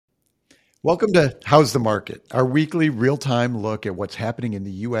Welcome to How's the Market, our weekly real-time look at what's happening in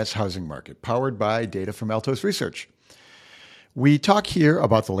the U.S. housing market, powered by data from Altos Research. We talk here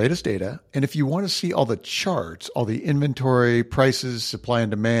about the latest data, and if you want to see all the charts, all the inventory, prices, supply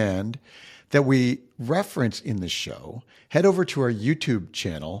and demand that we reference in this show, head over to our YouTube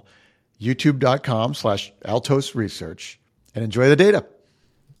channel, youtube.com/Altos Research, and enjoy the data.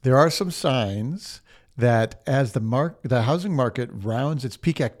 There are some signs that as the housing market rounds its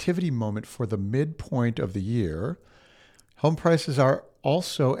peak activity moment for the midpoint of the year, home prices are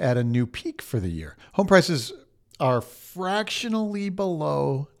also at a new peak for the year. Home prices are fractionally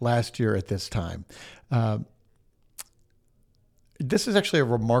below last year at this time. This is actually a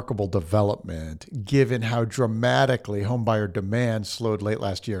remarkable development given how dramatically home buyer demand slowed late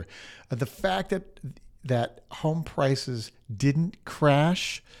last year. The fact that home prices didn't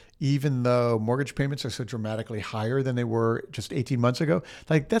crash even though mortgage payments are so dramatically higher than they were just 18 months ago,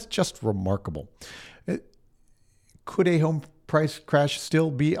 that's just remarkable. Could a home price crash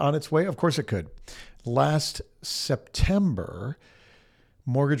still be on its way? Of course it could. Last September,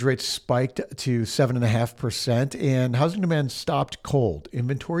 mortgage rates spiked to 7.5% and housing demand stopped cold.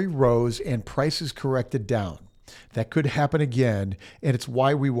 Inventory rose and prices corrected down. That could happen again, and it's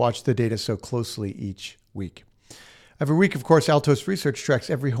why we watch the data so closely each week. Every week, of course, Altos Research tracks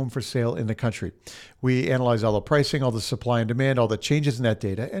every home for sale in the country. We analyze all the pricing, all the supply and demand, all the changes in that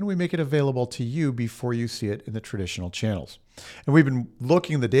data, and we make it available to you before you see it in the traditional channels. And we've been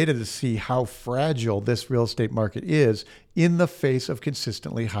looking at the data to see how fragile this real estate market is in the face of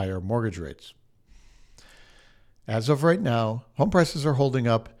consistently higher mortgage rates. As of right now, home prices are holding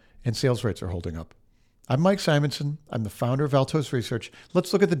up and sales rates are holding up. I'm Mike Simonson. I'm the founder of Altos Research.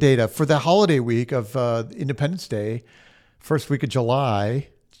 Let's look at the data for the holiday week of Independence Day, first week of July,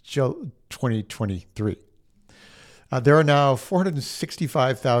 2023. There are now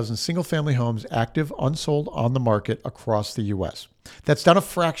 465,000 single-family homes active, unsold on the market across the U.S. That's down a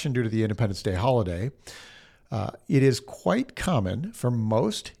fraction due to the Independence Day holiday. It is quite common for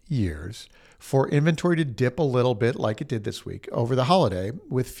most years for inventory to dip a little bit like it did this week over the holiday,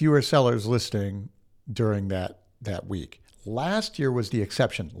 with fewer sellers listing during that week. Last year was the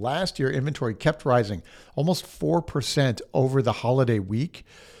exception. Last year, inventory kept rising almost 4% over the holiday week.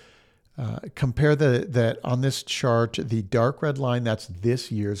 Compare that on this chart, the dark red line, that's this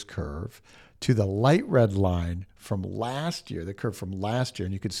year's curve, to the light red line from last year, the curve from last year,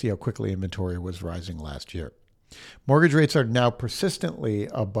 and you can see how quickly inventory was rising last year. Mortgage rates are now persistently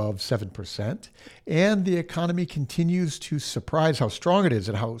above 7%, and the economy continues to surprise how strong it is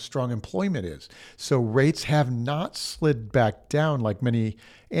and how strong employment is. So rates have not slid back down like many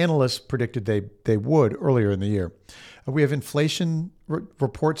analysts predicted they would earlier in the year. We have inflation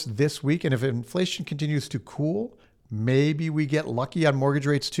reports this week, and if inflation continues to cool, maybe we get lucky on mortgage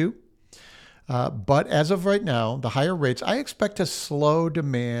rates too. But as of right now, the higher rates, I expect to slow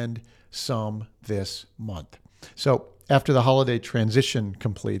demand some this month. So after the holiday transition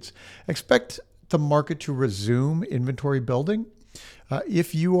completes, expect the market to resume inventory building.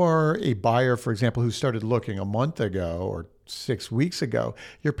 If you are a buyer, for example, who started looking a month ago or 6 weeks ago,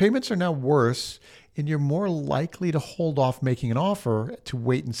 your payments are now worse and you're more likely to hold off making an offer to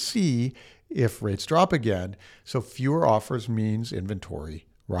wait and see if rates drop again. So fewer offers means inventory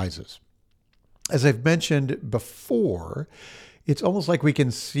rises. As I've mentioned before, it's almost like we can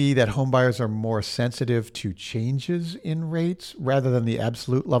see that home buyers are more sensitive to changes in rates rather than the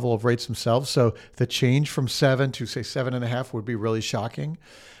absolute level of rates themselves. So the change from 7 to say 7.5 would be really shocking.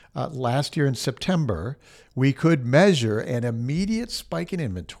 Last year in September, we could measure an immediate spike in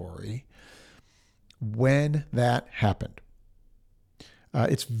inventory when that happened.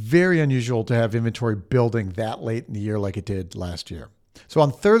 It's very unusual to have inventory building that late in the year like it did last year. So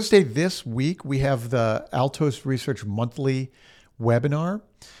on Thursday this week, we have the Altos Research monthly webinar,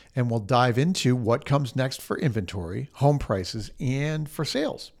 and we'll dive into what comes next for inventory, home prices, and for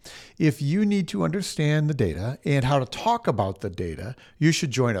sales. If you need to understand the data and how to talk about the data, you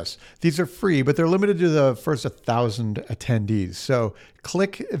should join us. These are free, but they're limited to the first 1,000 attendees. So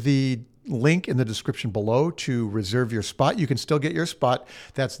click the link in the description below to reserve your spot. You can still get your spot.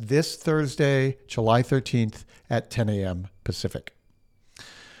 That's this Thursday, July 13th at 10 a.m. Pacific.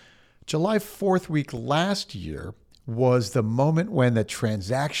 July 4th week last year was the moment when the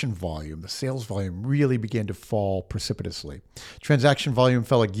transaction volume, the sales volume, really began to fall precipitously. Transaction volume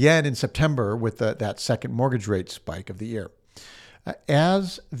fell again in September with that second mortgage rate spike of the year.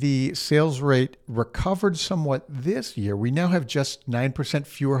 As the sales rate recovered somewhat this year, we now have just 9%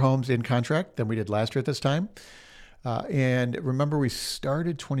 fewer homes in contract than we did last year at this time. And remember, we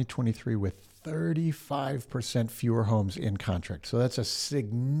started 2023 with 35% fewer homes in contract. So that's a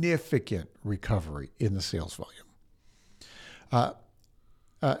significant recovery in the sales volume.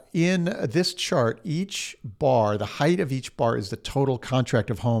 In this chart, each bar, the height of each bar is the total contract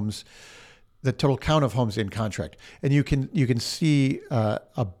of homes, the total count of homes in contract. And you can see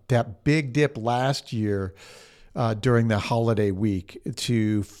that big dip last year during the holiday week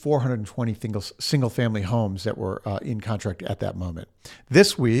to 420 single family homes that were in contract at that moment.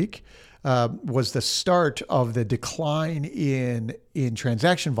 This week was the start of the decline in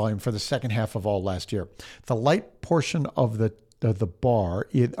transaction volume for the second half of all last year. The light portion of the bar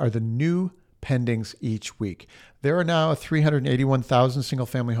are the new pendings each week. There are now 381,000 single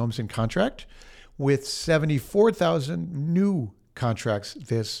family homes in contract, with 74,000 new contracts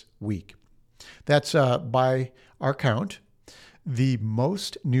this week. That's, by our count, the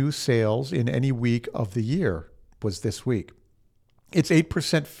most new sales in any week of the year was this week. It's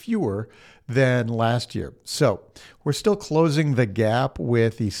 8% fewer than last year. So we're still closing the gap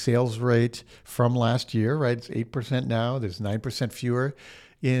with the sales rate from last year, right? It's 8% now. There's 9% fewer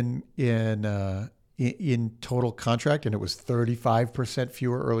in total contract, and it was 35%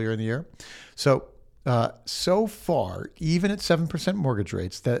 fewer earlier in the year. So far, even at 7% mortgage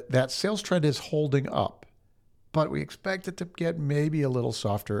rates, that sales trend is holding up, but we expect it to get maybe a little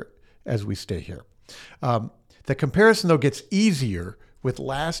softer as we stay here. The comparison, though, gets easier with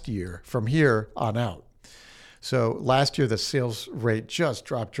last year from here on out. So last year, the sales rate just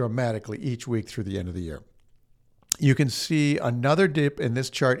dropped dramatically each week through the end of the year. You can see another dip in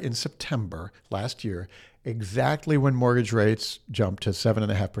this chart in September last year, exactly when mortgage rates jumped to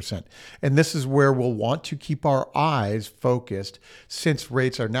 7.5%. And this is where we'll want to keep our eyes focused, since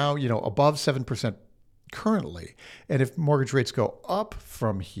rates are now, above 7% currently. And if mortgage rates go up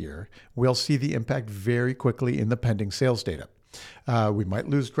from here, we'll see the impact very quickly in the pending sales data. We might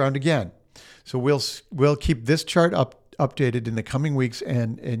lose ground again. So we'll keep this chart updated in the coming weeks,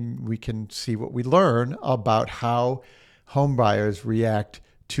 and we can see what we learn about how home buyers react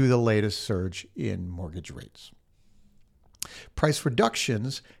to the latest surge in mortgage rates. Price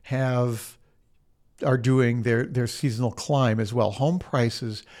reductions are doing their seasonal climb as well.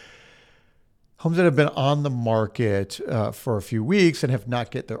 Homes that have been on the market for a few weeks and have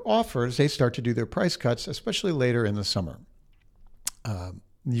not get their offers, they start to do their price cuts, especially later in the summer.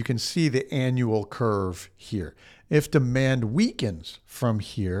 You can see the annual curve here. If demand weakens from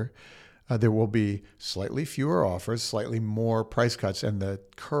here, there will be slightly fewer offers, slightly more price cuts, and the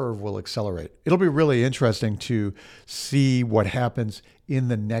curve will accelerate. It'll be really interesting to see what happens in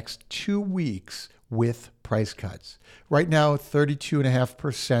the next 2 weeks with price cuts. Right now,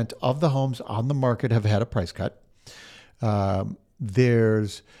 32.5% of the homes on the market have had a price cut.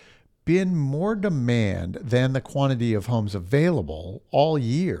 There's been more demand than the quantity of homes available all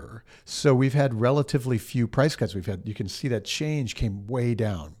year. So we've had relatively few price cuts. You can see that change came way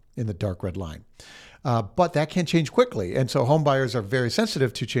down in the dark red line. But that can change quickly. And so home buyers are very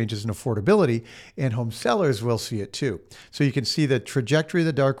sensitive to changes in affordability, and home sellers will see it too. So you can see the trajectory of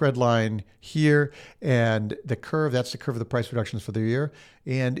the dark red line here, and the curve, that's the curve of the price reductions for the year.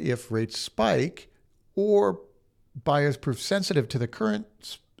 And if rates spike or buyers prove sensitive to the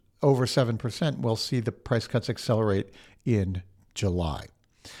current over 7%, we'll see the price cuts accelerate in July.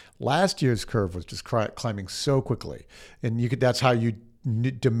 Last year's curve was just climbing so quickly, and that's how you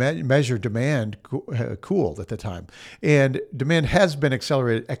measure demand cooled at the time. And demand has been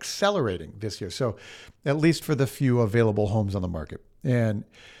accelerating this year. So at least for the few available homes on the market. And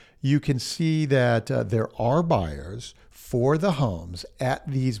you can see that there are buyers for the homes at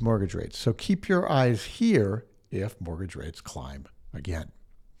these mortgage rates. So keep your eyes here if mortgage rates climb again.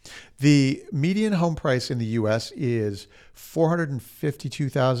 The median home price in the U.S. is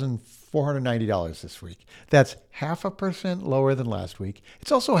 $452,490 this week. That's 0.5% lower than last week.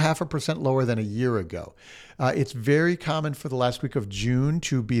 It's also 0.5% lower than a year ago. It's very common for the last week of June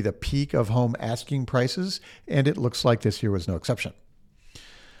to be the peak of home asking prices, and it looks like this year was no exception.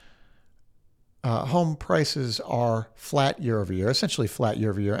 Home prices are flat year over year, essentially flat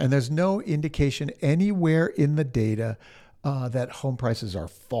year over year, and there's no indication anywhere in the data that home prices are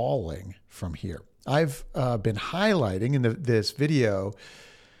falling from here. I've been highlighting in this video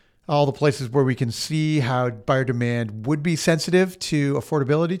all the places where we can see how buyer demand would be sensitive to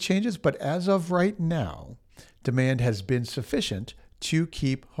affordability changes, but as of right now, demand has been sufficient to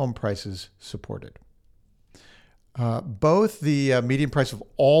keep home prices supported. Both the median price of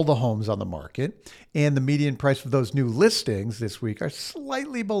all the homes on the market and the median price of those new listings this week are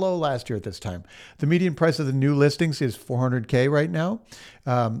slightly below last year at this time. The median price of the new listings is $400K right now.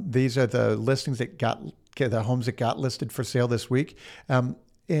 These are the listings the homes that got listed for sale this week. And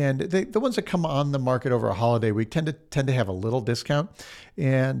And the ones that come on the market over a holiday week tend to have a little discount.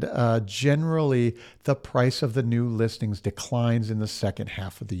 And generally, the price of the new listings declines in the second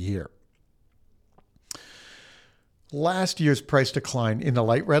half of the year. Last year's price decline in the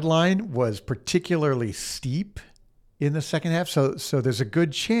light red line was particularly steep in the second half. So there's a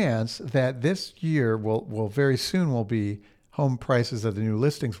good chance that this year will very soon will be home prices of the new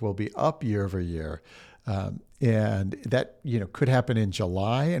listings will be up year over year. And that, could happen in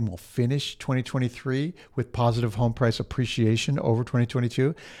July, and we'll finish 2023 with positive home price appreciation over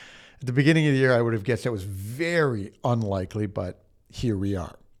 2022. At the beginning of the year, I would have guessed that was very unlikely, but here we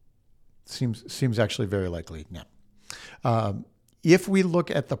are. Seems actually very likely now. If we look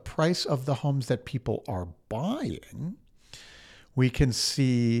at the price of the homes that people are buying, we can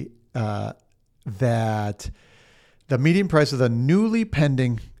see that the median price of the newly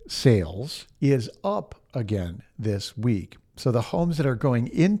pending sales is up again this week. So the homes that are going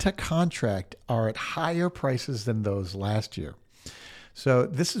into contract are at higher prices than those last year. So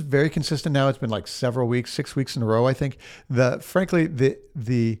this is very consistent now. It's been like several weeks, 6 weeks in a row, I think. Frankly,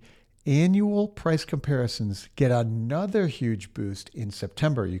 the annual price comparisons get another huge boost in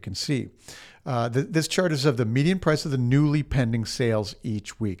September. You can see this chart is of the median price of the newly pending sales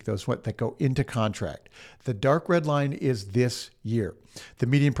each week, those that go into contract. The dark red line is this year. The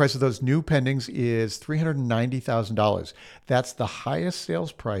median price of those new pendings is $390,000. That's the highest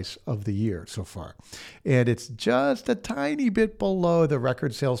sales price of the year so far. And it's just a tiny bit below the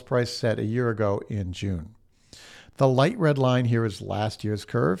record sales price set a year ago in June. The light red line here is last year's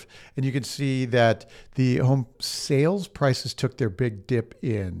curve, and you can see that the home sales prices took their big dip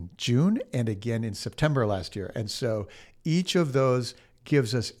in June and again in September last year. And so each of those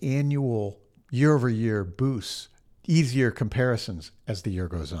gives us annual year-over-year boosts, easier comparisons as the year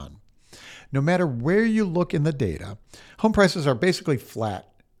goes on. No matter where you look in the data, home prices are basically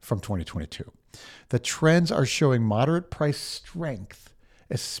flat from 2022. The trends are showing moderate price strength,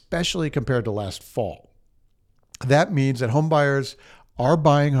 especially compared to last fall. That means that home buyers are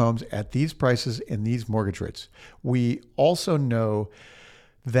buying homes at these prices and these mortgage rates. We also know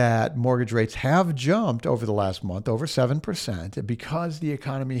that mortgage rates have jumped over the last month, over 7%, because the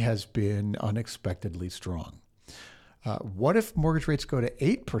economy has been unexpectedly strong. What if mortgage rates go to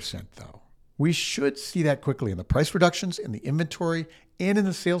 8%, though? We should see that quickly in the price reductions, in the inventory, and in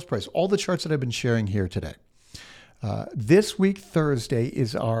the sales price, all the charts that I've been sharing here today. This week, Thursday,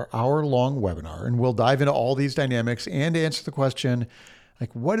 is our hour-long webinar, and we'll dive into all these dynamics and answer the question,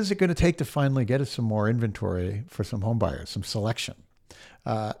 what is it going to take to finally get us some more inventory for some home buyers, some selection?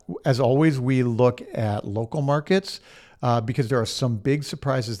 As always, we look at local markets because there are some big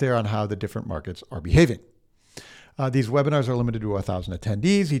surprises there on how the different markets are behaving. These webinars are limited to 1,000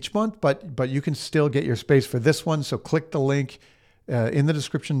 attendees each month, but you can still get your space for this one. So click the link in the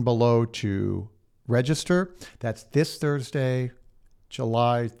description below to register. That's this Thursday,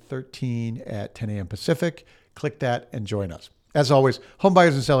 July 13 at 10 a.m. Pacific. Click that and join us. As always, home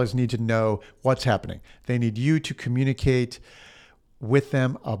buyers and sellers need to know what's happening. They need you to communicate with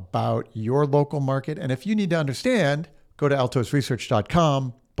them about your local market. And if you need to understand, go to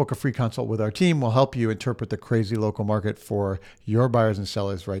altosresearch.com, book a free consult with our team. We'll help you interpret the crazy local market for your buyers and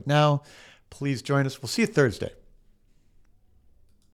sellers right now. Please join us. We'll see you Thursday.